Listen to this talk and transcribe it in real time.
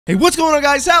Hey, what's going on,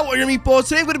 guys? How are your meatballs?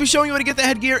 Today I'm going to be showing you how to get the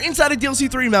headgear inside of DLC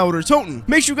 3 Malware Toten.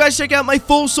 Make sure you guys check out my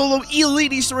full solo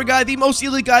elite Easter egg guide, the most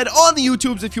elite guide on the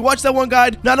YouTubes. If you watch that one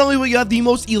guide, not only will you have the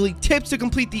most elite tips to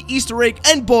complete the Easter egg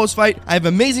and boss fight, I have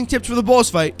amazing tips for the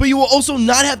boss fight, but you will also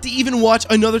not have to even watch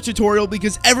another tutorial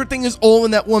because everything is all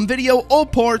in that one video. All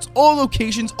parts, all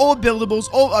locations, all buildables,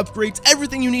 all upgrades,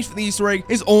 everything you need for the Easter egg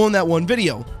is all in that one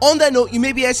video. On that note, you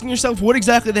may be asking yourself what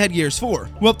exactly the headgear is for.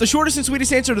 Well, the shortest and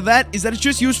sweetest answer to that is that it's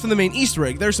just used for the main Easter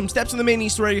egg. There are some steps in the main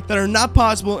Easter egg that are not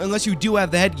possible unless you do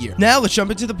have the headgear. Now let's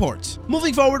jump into the parts.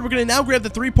 Moving forward, we're going to now grab the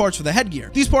 3 parts for the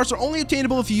headgear. These parts are only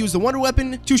obtainable if you use the wonder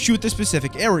weapon to shoot the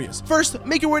specific areas. First,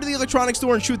 make your way to the electronics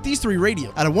store and shoot these 3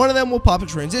 radios. Out of one of them will pop a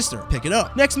transistor. Pick it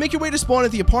up. Next, make your way to spawn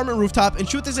at the apartment rooftop and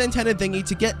shoot this antenna thingy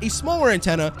to get a smaller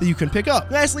antenna that you can pick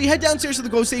up. Lastly, head downstairs to the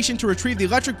GO station to retrieve the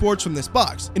electric boards from this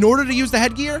box. In order to use the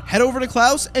headgear, head over to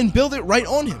Klaus and build it right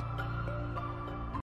on him.